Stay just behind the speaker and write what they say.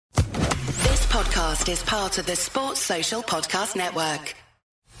podcast is part of the Sports Social Podcast Network.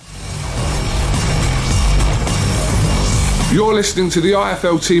 You're listening to the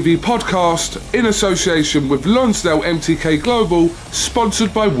IFL TV podcast in association with Lonsdale MTK Global,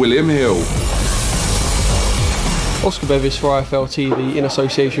 sponsored by William Hill. Oscar Bevis for IFL TV in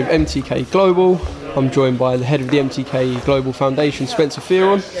association with MTK Global. I'm joined by the head of the MTK Global Foundation, Spencer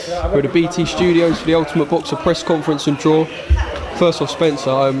Fearon. We're at the BT Studios for the Ultimate Boxer press conference and draw. First off,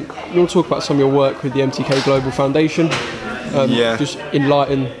 Spencer, you want to talk about some of your work with the MTK Global Foundation? Just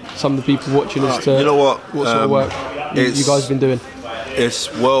enlighten some of the people watching as to what sort of work you guys have been doing.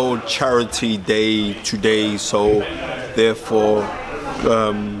 It's World Charity Day today, so therefore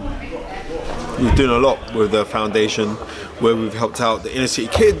we're doing a lot with the foundation where we've helped out the inner city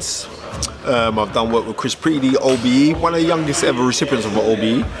kids. I've done work with Chris Preedy, OBE, one of the youngest ever recipients of an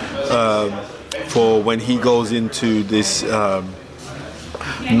OBE, for when he goes into this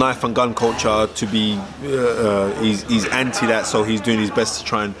knife and gun culture to be, he's anti that, so he's doing his best to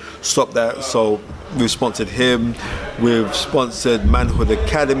try and stop that. So we've sponsored him, we've sponsored Manhood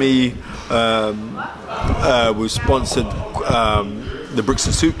Academy, we've sponsored the Bricks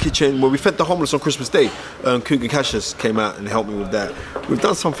and Soup Kitchen, where we fed the homeless on Christmas Day. Hughie Cassius came out and helped me with that. We've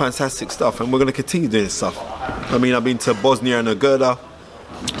done some fantastic stuff, and we're going to continue doing this stuff. I mean, I've been to Bosnia and Herzegovina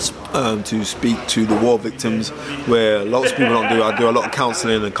to speak to the war victims, where lots of people don't do. I do a lot of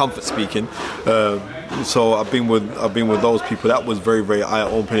counselling and comfort speaking. So I've been with those people. That was very, very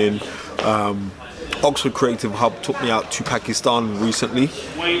eye-opening. Oxford Creative Hub took me out to Pakistan recently.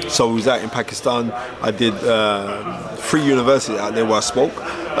 So I was out in Pakistan. I did 3 universities out there where I spoke.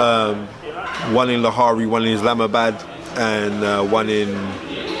 One in Lahore, one in Islamabad, and one in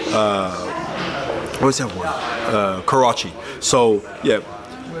what's that one? Karachi. So yeah.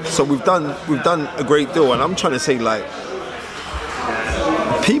 So we've done a great deal, and I'm trying to say, like,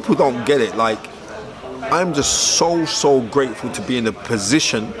 people don't get it. Like, I'm just so grateful to be in a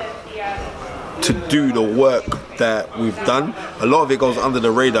position to do the work that we've done. A lot of it goes under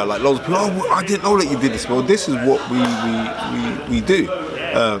the radar. Like, lots of people, I didn't know that you did this. Well, this is what we do.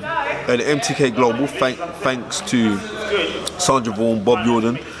 And MTK Global, thanks to Sandra Vaughan, Bob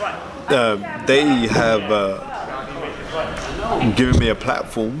Jordan, they have given me a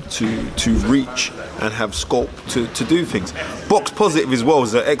platform to reach and have scope to do things. Box Positive as well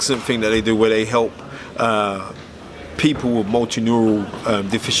is an excellent thing that they do, where they help people with multineural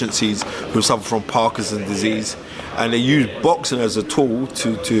deficiencies who suffer from Parkinson's disease, and they use boxing as a tool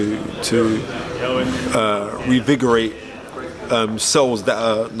to revigorate cells that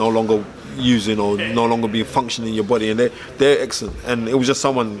are no longer using or no longer being functioning in your body, and they're excellent. And it was just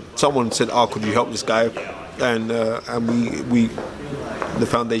someone said, could you help this guy? And we the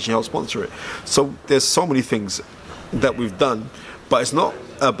foundation helped sponsor it. So there's so many things that we've done, but it's not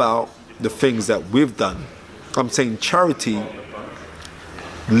about the things that we've done. I'm saying charity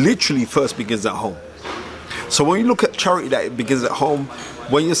literally first begins at home. So when you look at charity that begins at home,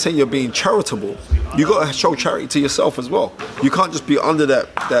 when you say you're being charitable, you got to show charity to yourself as well. You can't just be under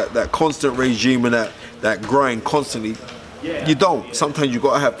that constant regime and that grind constantly. You don't. Sometimes you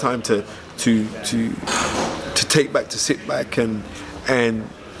got to have time to take back, to sit back and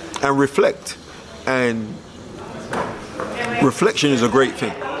reflect. And reflection is a great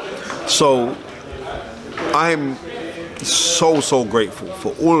thing. So I'm so grateful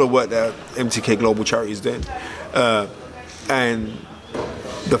for all the work that MTK Global Charity is doing. And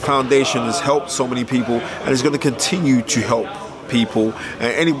the foundation has helped so many people, and it's going to continue to help people.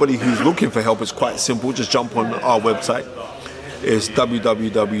 And anybody who's looking for help, it's quite simple. Just jump on our website. It's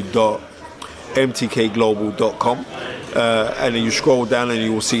www.mtkglobal.com. And then you scroll down and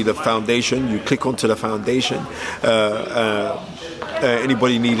you will see the foundation. You click onto the foundation.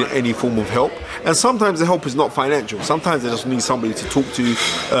 Anybody need any form of help, and sometimes the help is not financial. Sometimes they just need somebody to talk to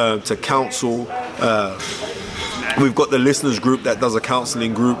counsel. We've got the listeners group that does a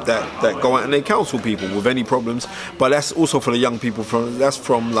counselling group that go out and they counsel people with any problems. But that's also for the young people. From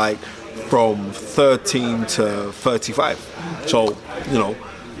 13 to 35. So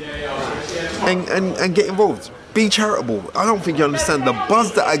and get involved. Be charitable. I don't think you understand the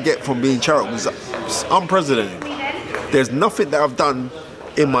buzz that I get from being charitable is unprecedented. There's nothing that I've done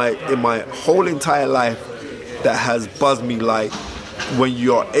in my whole entire life that has buzzed me like when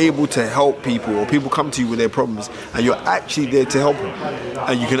you're able to help people, or people come to you with their problems and you're actually there to help them,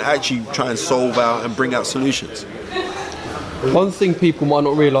 and you can actually try and solve out and bring out solutions. One thing people might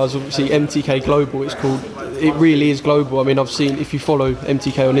not realise, obviously MTK Global, it really is global. I mean, I've seen, if you follow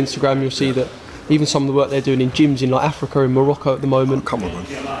MTK on Instagram, you'll see that even some of the work they're doing in gyms in like Africa and Morocco at the moment. Come on, man.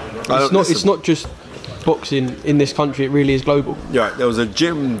 It's not just boxing in this country, it really is global. Yeah, there was a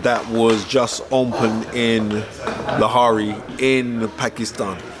gym that was just opened in Lahori in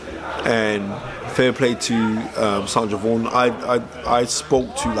Pakistan, and fair play to Sandra Vaughan. I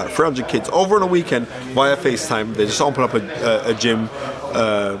spoke to like 300 kids over on a weekend via FaceTime. They just opened up a gym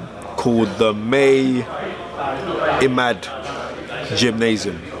called the May Imad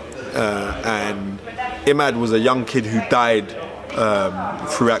Gymnasium, and Imad was a young kid who died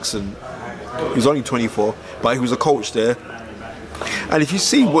through accident. He was only 24, but he was a coach there. And if you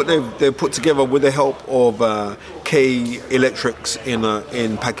see what they've put together with the help of K Electrics in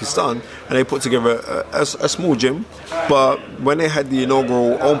Pakistan, and they put together a small gym, but when they had the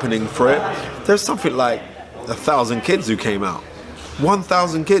inaugural opening for it, there's something like 1,000 kids who came out.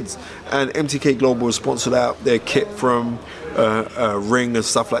 1,000 kids, and MTK Global sponsored out their kit from ring and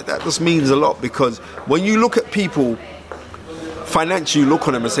stuff like that. This means a lot, because when you look at people financially, you look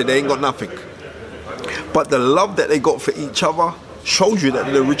on them and say they ain't got nothing, but the love that they got for each other shows you that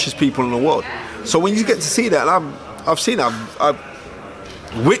they're the richest people in the world. So when you get to see that, and I've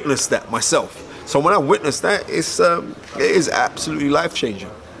witnessed that myself. So when I witnessed that, it is absolutely life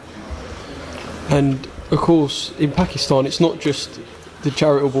changing. And of course, in Pakistan, it's not just the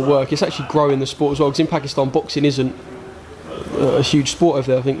charitable work; it's actually growing the sport as well. Because in Pakistan, boxing isn't a huge sport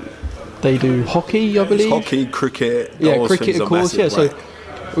over there. I think they do hockey, I believe. It's hockey, cricket. Yeah, cricket, of course. Massive, yeah, right?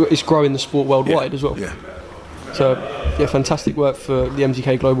 So it's growing the sport worldwide as well. Yeah. So yeah, fantastic work for the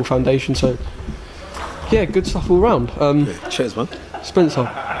MTK Global Foundation. So yeah, good stuff all round. Cheers, man. Spencer,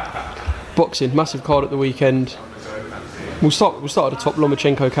 boxing, massive card at the weekend. We'll start at the top.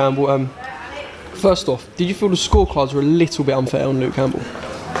 Loma-Campbell, Campbell. First off, did you feel the scorecards were a little bit unfair on Luke Campbell?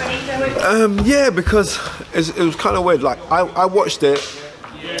 Yeah, because it was kind of weird. Like I watched it,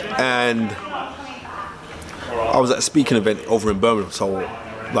 and I was at a speaking event over in Birmingham, so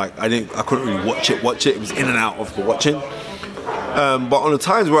like I couldn't really watch it. It was in and out of the watching. But on the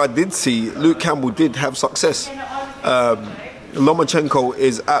times where I did see, Luke Campbell did have success. Lomachenko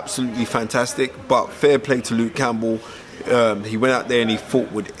is absolutely fantastic, but fair play to Luke Campbell. He went out there and he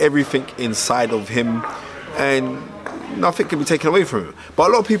fought with everything inside of him, and nothing can be taken away from him. But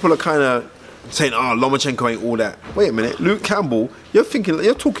a lot of people are kind of saying, Lomachenko ain't all that. Wait a minute, Luke Campbell, you're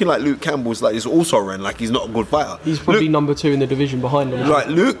talking like Luke Campbell's like this also ran, like he's not a good fighter. He's probably number 2 in the division behind him. Right,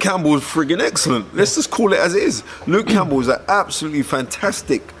 Luke Campbell's friggin' excellent. Let's just call it as it is. Luke Campbell is an absolutely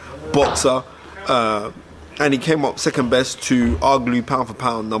fantastic boxer, and he came up second best to arguably pound for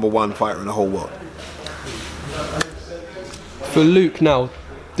pound number 1 fighter in the whole world. For Luke now,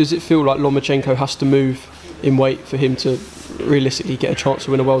 does it feel like Lomachenko has to move in weight for him to realistically get a chance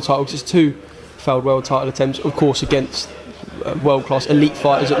to win a world title? Because it's 2 failed world title attempts, of course, against world-class elite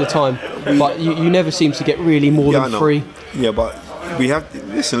fighters at the time. But you never seem to get really more than 3. Yeah, but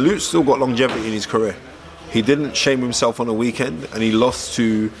listen, Luke's still got longevity in his career. He didn't shame himself on the weekend, and he lost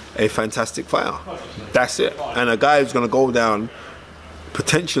to a fantastic fighter. That's it. And a guy who's going to go down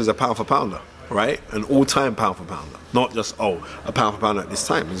potentially as a pound for pounder, right? An all-time pound for pounder. Not just, a pound for pounder at this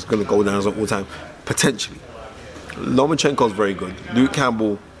time. He's going to go down as an all-time, potentially. Lomachenko's very good. Luke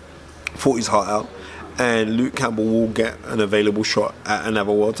Campbell fought his heart out, and Luke Campbell will get an available shot at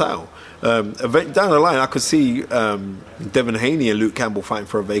another world title. Down the line, I could see Devin Haney and Luke Campbell fighting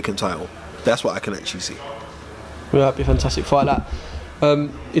for a vacant title. That's what I can actually see. Well, that'd be a fantastic fight, that.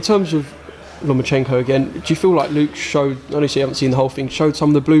 In terms of Lomachenko again, do you feel like Luke showed, honestly I haven't seen the whole thing, showed some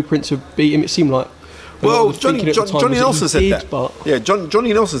of the blueprints of beat him? It seemed like Johnny Nelson said that. But yeah,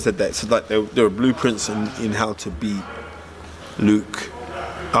 Johnny Nelson said that. So like there were blueprints in how to beat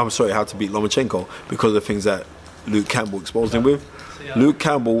how to beat Lomachenko because of the things that Luke Campbell exposed him with. Luke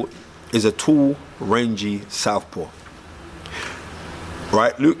Campbell is a tall, rangy southpaw.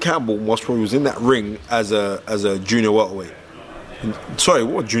 Right? Luke Campbell was in that ring as a junior welterweight. Sorry,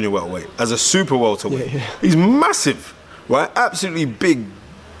 what junior welterweight? As a super welterweight. Yeah. He's massive, right? Absolutely big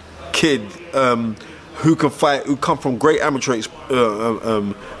kid who can fight, who come from great amateur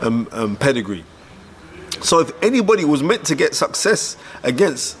pedigree. So if anybody was meant to get success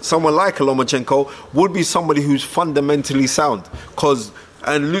against someone like a Lomachenko, would be somebody who's fundamentally sound.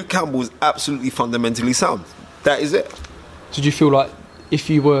 And Luke Campbell is absolutely fundamentally sound. That is it. Did you feel like if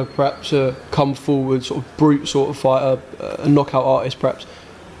you were perhaps a come forward sort of brute sort of fighter, a knockout artist perhaps,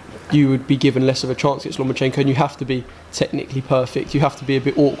 you would be given less of a chance against Lomachenko, and you have to be technically perfect, you have to be a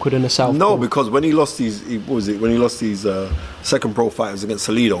bit awkward in a southpaw? No, because when he lost these second pro fighters against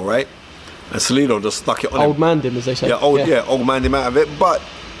Salido, right? And Salido just stuck it on old manned him, as they say. Yeah, old manned him out of it. But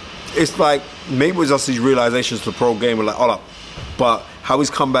it's like, maybe it was just these realizations to the pro game and like, hold up. But how he's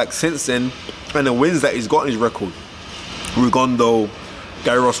come back since then, and the wins that he's got in his record, Rugondo,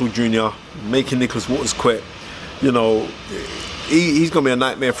 Gary Russell Jr., making Nicholas Waters quit. You know, he's going to be a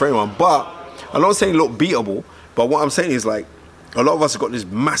nightmare for anyone. But I'm not saying look beatable, but what I'm saying is like, a lot of us have got this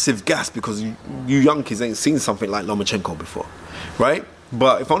massive gas because you young kids ain't seen something like Loma-Campbell before, right?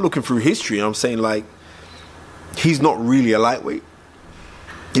 But if I'm looking through history and I'm saying like, he's not really a lightweight.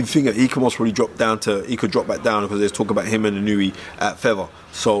 You think that he could most probably drop back down because there's talk about him and Hughie at feather.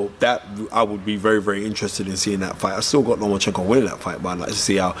 So that I would be very, very interested in seeing that fight. I still got Loma-Campbell winning that fight, but I'd like to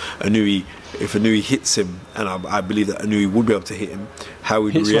see how if Hughie hits him, and I believe that Hughie would be able to hit him, how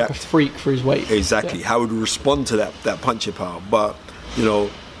he'd react. Like a freak for his weight. Exactly, how he'd respond to that punching power. But you know,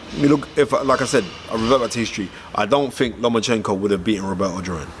 look, like I said, I revert back to history. I don't think Loma-Campbell would have beaten Roberto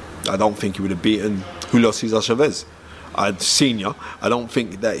Duran. I don't think he would have beaten Julio Cesar Chavez. Senior. I don't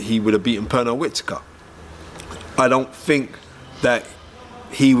think that he would have beaten Pernell Whitaker. I don't think that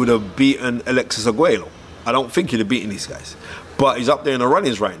he would have beaten Alexis Arguello. I don't think he'd have beaten these guys. But he's up there in the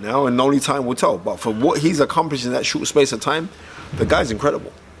runnings right now, and only time will tell. But for what he's accomplished in that short space of time, the guy's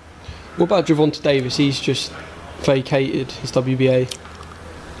incredible. What about Gervonta Davis? He's just vacated his WBA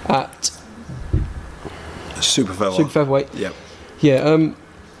at super featherweight. Yeah. Yeah.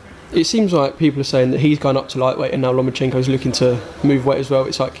 It seems like people are saying that he's gone up to lightweight and now Lomachenko's looking to move weight as well.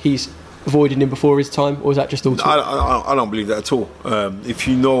 It's like he's avoiding him before his time, or is that just all talk? I don't believe that at all. If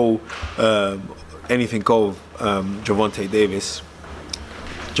you know anything of Gervonta Davis,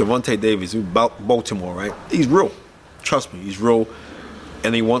 Baltimore, right? He's real. Trust me, he's real,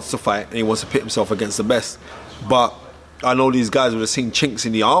 and he wants to fight and he wants to pit himself against the best. But I know these guys would have seen chinks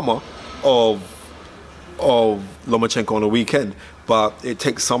in the armour of Lomachenko on the weekend, but it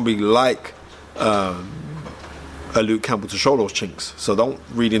takes somebody like a Luke Campbell to show those chinks. So don't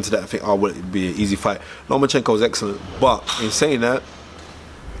read into that and think, will it be an easy fight? Lomachenko is excellent, but in saying that,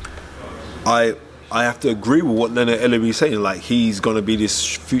 I have to agree with what Leonard Ellerby is saying. Like, he's going to be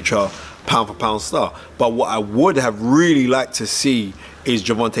this future pound for pound star. But what I would have really liked to see is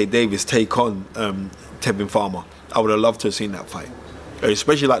Gervonta Davis take on Tevin Farmer. I would have loved to have seen that fight,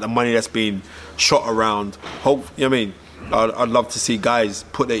 especially like the money that's been shot around. You know what I mean? I'd love to see guys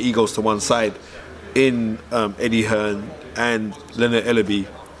put their egos to one side in Eddie Hearn and Leonard Ellerby,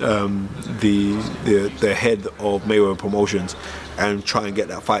 the head of Mayweather Promotions, and try and get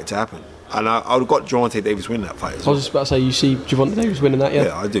that fight to happen. And I would have got Gervonta Davis winning that fight as well. I was just about to say, you see Gervonta Davis winning that, yeah?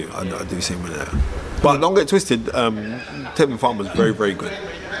 Yeah, I do. I do see him winning that. But don't get twisted, Tevin Farmer's very, very good.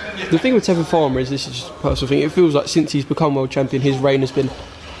 The thing with Tevin Farmer is, this is just a personal thing, it feels like since he's become world champion, his reign has been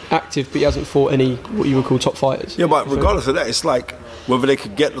active, but he hasn't fought any what you would call top fighters. Yeah, but regardless of that, it's like whether they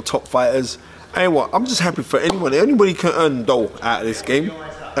could get the top fighters. And what, I'm just happy for anyone. Anybody can earn dough out of this game.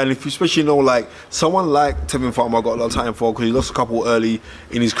 And if you especially know, like, someone like Tevin Farmer, I got a lot of time for, because he lost a couple early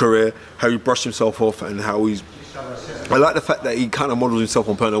in his career, how he brushed himself off, and how he's... I like the fact that he kind of models himself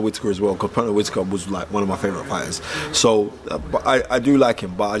on Pernell Whitaker as well, because Pernell Whitaker was like one of my favourite fighters. So but I do like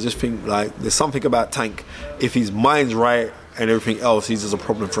him, but I just think like there's something about Tank. If his mind's right and everything else, he's just a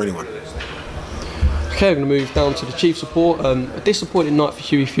problem for anyone. Okay, I'm going to move down to the chief support. A disappointing night for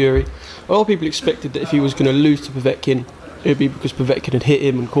Hughie Fury. A lot of people expected that if he was going to lose to Povetkin, it would be because Povetkin had hit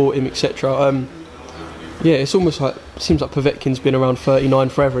him and caught him, etc. Yeah, it's almost like, seems like Povetkin's been around 39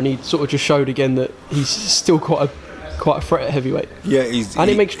 forever, and he sort of just showed again that he's still quite a threat at heavyweight. Yeah,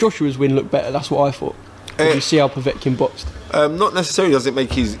 it makes Joshua's win look better. That's what I thought. Did you see how Povetkin boxed? Not necessarily does it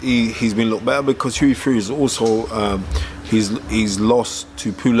make his win look better, because Hughie Fury is also he's lost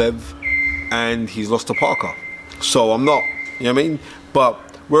to Pulev and he's lost to Parker. So I'm not, you know what I mean? But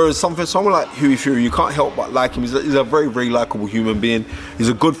whereas someone like Hughie Fury, you can't help but like him. He's a very, very likeable human being. He's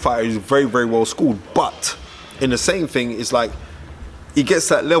a good fighter. He's very, very well schooled. But in the same thing, it's like he gets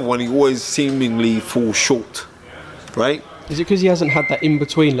that level and he always seemingly falls short, right? Is it because he hasn't had that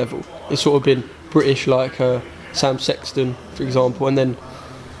in-between level? It's sort of been British, like Sam Sexton, for example, and then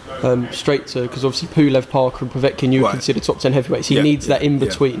straight to, because obviously Pulev, Parker and Povetkin you would consider top 10 heavyweights. He needs that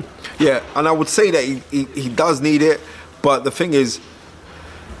in-between. Yeah, and I would say that he does need it, but the thing is,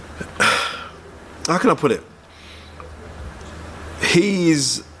 how can I put it?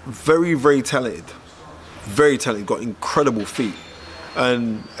 He's very, very talented. Very talented, got incredible feet.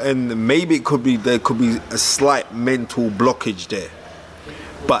 And maybe there could be a slight mental blockage there.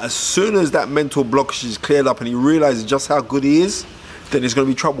 But as soon as that mental blockage is cleared up and he realises just how good he is, then there's going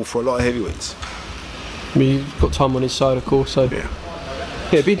to be trouble for a lot of heavyweights. I mean, he's got time on his side, of course. So yeah,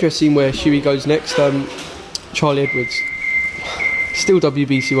 it'd be interesting where Hughie goes next. Charlie Edwards, still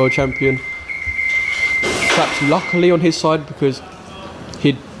WBC world champion. Perhaps luckily on his side, because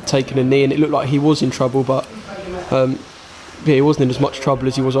he'd taken a knee and it looked like he was in trouble, but he wasn't in as much trouble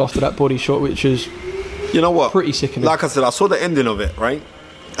as he was after that body shot, which is You know what? Pretty sickening. Like I said, I saw the ending of it, right?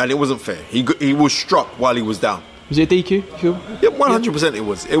 And it wasn't fair. He was struck while he was down. Was it a DQ? Yeah, 100% it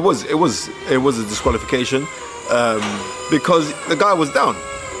was. It was a disqualification because the guy was down,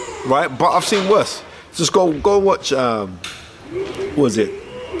 right? But I've seen worse. Just go watch. What was it?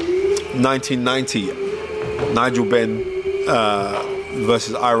 1990, Nigel Benn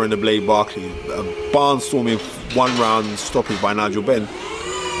versus Ira the Blade Barkley. A barnstorming 1-round stoppage by Nigel Benn.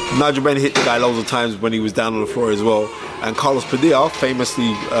 Nigel Benn hit the guy loads of times when he was down on the floor as well. And Carlos Padilla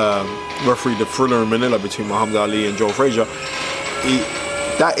famously refereed the Thriller in Manila between Muhammad Ali and Joe Frazier. He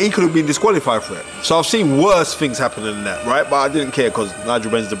could have been disqualified for it. So I've seen worse things happen than that, right? But I didn't care because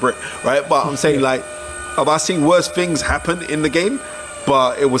Nigel Benn's the Brit, right? But I'm saying, like, have I seen worse things happen in the game?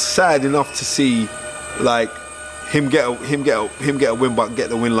 But it was sad enough to see, like, him get a win, but get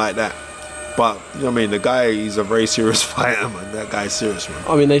the win like that. But, you know what I mean, the guy, he's a very serious fighter, man. That guy's serious, man.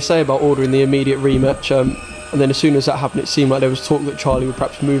 I mean, they say about ordering the immediate rematch, and then as soon as that happened, it seemed like there was talk that Charlie would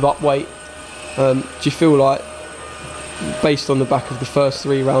perhaps move up weight. Do you feel like, based on the back of the first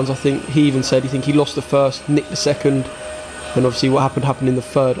 3 rounds, I think he even said he lost the first, nicked the second, and obviously what happened in the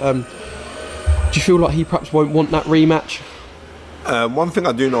third. Do you feel like he perhaps won't want that rematch? One thing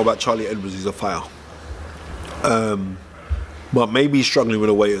I do know about Charlie Edwards, he's a fighter. But maybe he's struggling with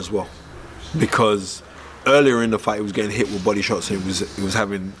the weight as well. Because earlier in the fight he was getting hit with body shots and it was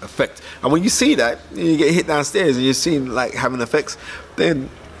having effect. And when you see that, you get hit downstairs and you're seeing like having effects, then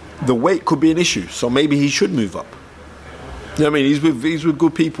the weight could be an issue. So maybe he should move up. You know what I mean? He's with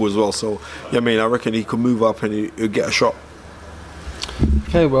good people as well. So you know what I mean, I reckon he could move up and he'll get a shot.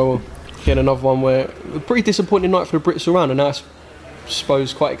 Okay, well, again, another one where a pretty disappointing night for the Brits around, and now I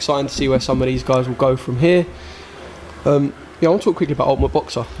suppose quite exciting to see where some of these guys will go from here. Yeah, I want to talk quickly about Ultimate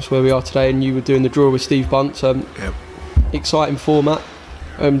Boxer. That's where we are today, and you were doing the draw with Steve Bunce. Yep. Exciting format.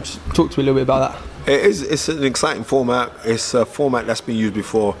 Talk to me a little bit about that. It's an exciting format. It's a format that's been used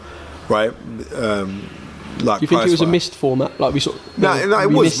before, right? Like, do you think it was a missed format? Like we sort of, no, it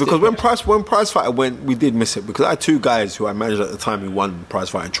was because when Prize Fighter went, we did miss it because I had 2 guys who I managed at the time who won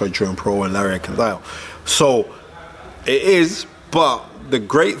Prize Fighter, Troy Truon Pro and Larry Candile. So it is, but the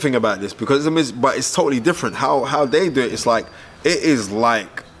great thing about this, because it's totally different. How they do it, it is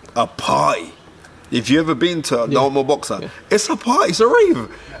like a party. If you ever been to the Ultimate Boxer, it's a party. It's a rave.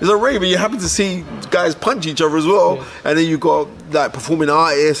 It's a rave, and you're happy to see guys punch each other as well. Yeah. And then you got like performing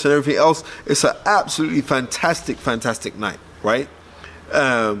artists and everything else. It's an absolutely fantastic night, right?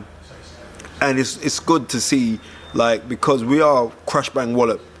 And it's good to see, like, because we are crash bang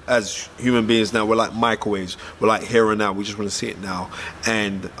wallop as human beings now. We're like microwaves. We're like here and now. We just want to see it now.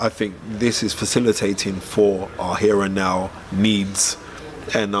 And I think this is facilitating for our here and now needs.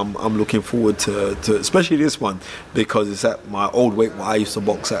 And I'm looking forward to especially this one, because it's at my old weight what I used to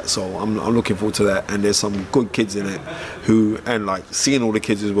box at. So I'm looking forward to that. And there's some good kids in it and like seeing all the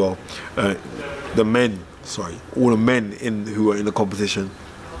kids as well. All the men who are in the competition.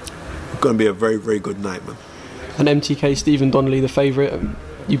 It's going to be a very, very good night, man. And MTK, Stephen Donnelly, the favourite.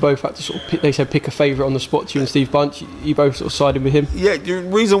 You both had to sort of pick a favourite on the spot. You and Steve Bunce, you both sort of sided with him. Yeah, the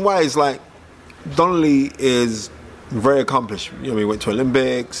reason why is like Donnelly is very accomplished. You know what I mean? Went to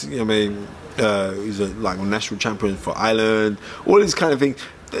Olympics. You know what I mean? He's a national champion for Ireland. All these kind of things.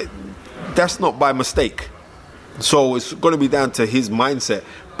 That's not by mistake. So it's going to be down to his mindset.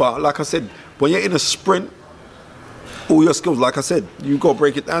 But like I said, when you're in a sprint, all your skills, like I said, you got to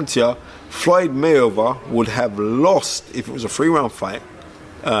break it down to you. Floyd Mayweather would have lost if it was a 3-round fight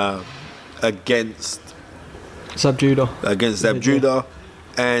against Zab Judah.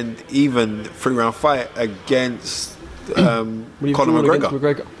 And even 3-round fight against Conor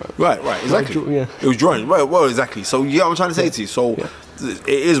McGregor. Right, exactly. It was drawing. Right, well, exactly. So yeah, I'm trying to say to you. So it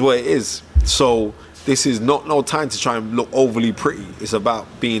is what it is. So this is not no time to try and look overly pretty. It's about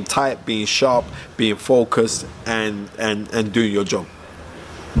being tight, being sharp, being focused, and doing your job.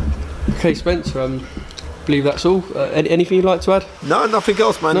 Okay, Spencer. I believe that's all. Anything you'd like to add? No, nothing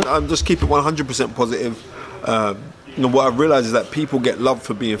else, man. No? Just keep it 100% positive. What I've realised is that people get loved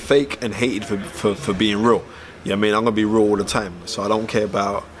for being fake and hated for being real. Yeah, I mean, I'm gonna be real all the time, so I don't care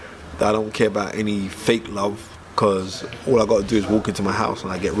about any fake love, because all I got to do is walk into my house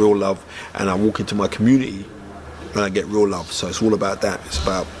and I get real love, and I walk into my community and I get real love. So it's all about that. It's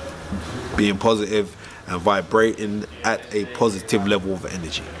about being positive and vibrating at a positive level of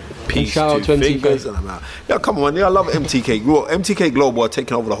energy. Peace, and shout out to fingers, MTK. And I'm out. Yeah, come on, man. I love MTK. MTK Global are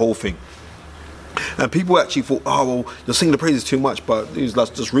taking over the whole thing. And people actually thought, oh, well, you're singing the praises too much. But it was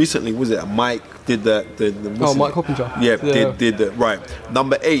like just recently, was it Mike did that? Mike Hoppinger. Yeah, did that. Right.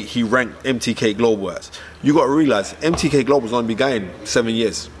 Number 8, he ranked MTK Global as. You got to realise, MTK Global's only been going 7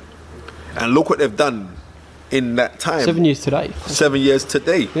 years. And look what they've done in that time. 7 years today. 7 years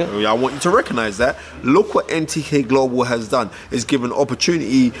today. Yeah. I want you to recognise that. Look what MTK Global has done. It's given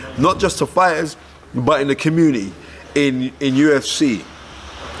opportunity not just to fighters, but in the community, in UFC.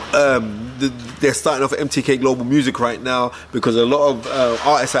 They're starting off MTK Global Music right now because a lot of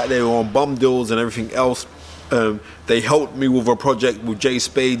artists out there are on bum deals and everything else. They helped me with a project with Jay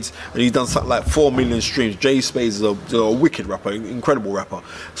Spades, and he's done something like 4 million streams. Jay Spades is a wicked rapper, incredible rapper.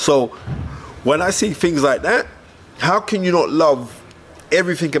 So when I see things like that, how can you not love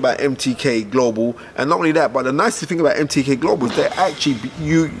everything about MTK Global? And not only that, but the nicest thing about MTK Global is that actually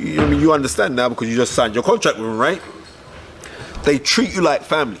you understand now because you just signed your contract with them, right? They treat you like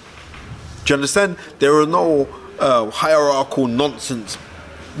family. Do you understand? There are no hierarchical nonsense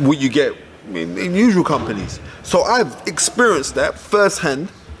what you get in usual companies. So I've experienced that firsthand,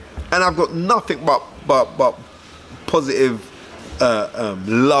 and I've got nothing but positive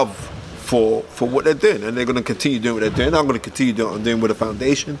love for what they're doing, and they're going to continue doing what they're doing. I'm going to continue doing what I'm doing with the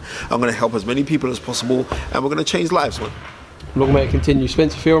foundation. I'm going to help as many people as possible, and we're going to change lives, man. Long may it continue.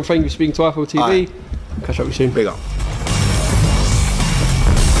 Spencer Fearon, thank you for speaking to IFL TV. Right. Catch up with you soon. Big up.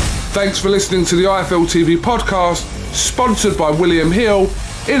 Thanks for listening to the IFL TV podcast, sponsored by William Hill,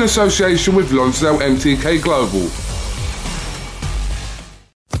 in association with Lonsdale MTK Global.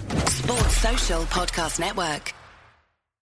 Sports Social Podcast Network.